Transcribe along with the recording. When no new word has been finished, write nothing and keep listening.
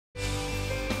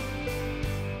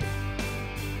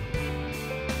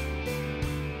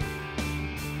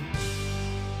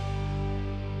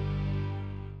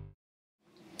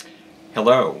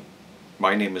Hello,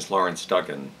 my name is Lawrence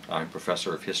Duggan. I'm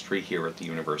professor of history here at the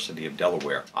University of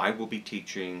Delaware. I will be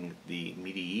teaching the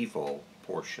medieval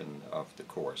portion of the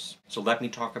course. So let me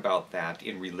talk about that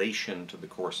in relation to the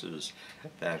courses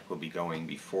that will be going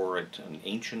before it in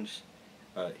ancient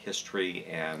history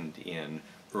and in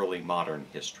early modern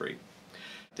history.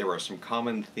 There are some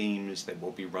common themes that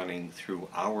will be running through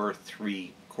our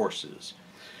three courses.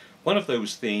 One of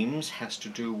those themes has to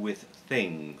do with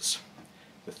things.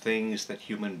 The things that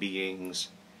human beings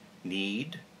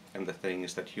need and the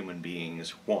things that human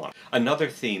beings want. Another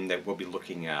theme that we'll be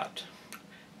looking at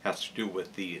has to do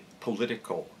with the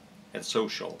political and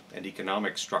social and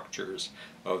economic structures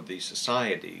of the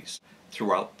societies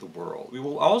throughout the world. We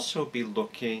will also be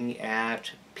looking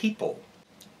at people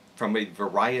from a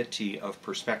variety of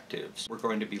perspectives. We're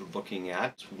going to be looking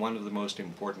at one of the most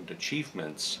important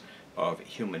achievements of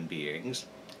human beings,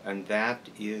 and that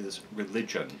is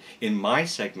religion. In my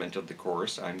segment of the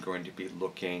course, I'm going to be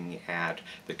looking at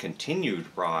the continued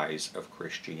rise of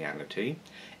Christianity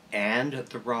and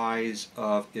the rise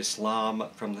of Islam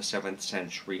from the 7th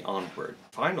century onward.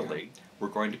 Finally, we're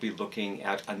going to be looking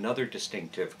at another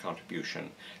distinctive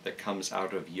contribution that comes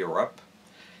out of Europe,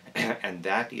 and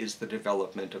that is the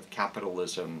development of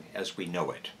capitalism as we know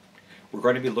it. We're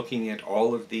going to be looking at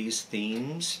all of these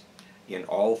themes in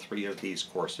all three of these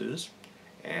courses,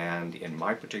 and in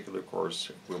my particular course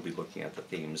we'll be looking at the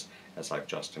themes as I've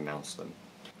just announced them.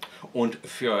 Und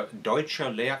für deutsche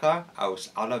Lehrer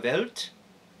aus aller Welt,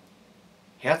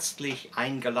 herzlich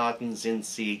eingeladen sind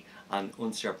Sie an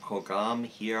unser Programm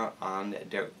hier an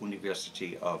der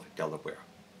University of Delaware.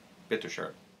 Bitte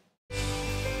schön.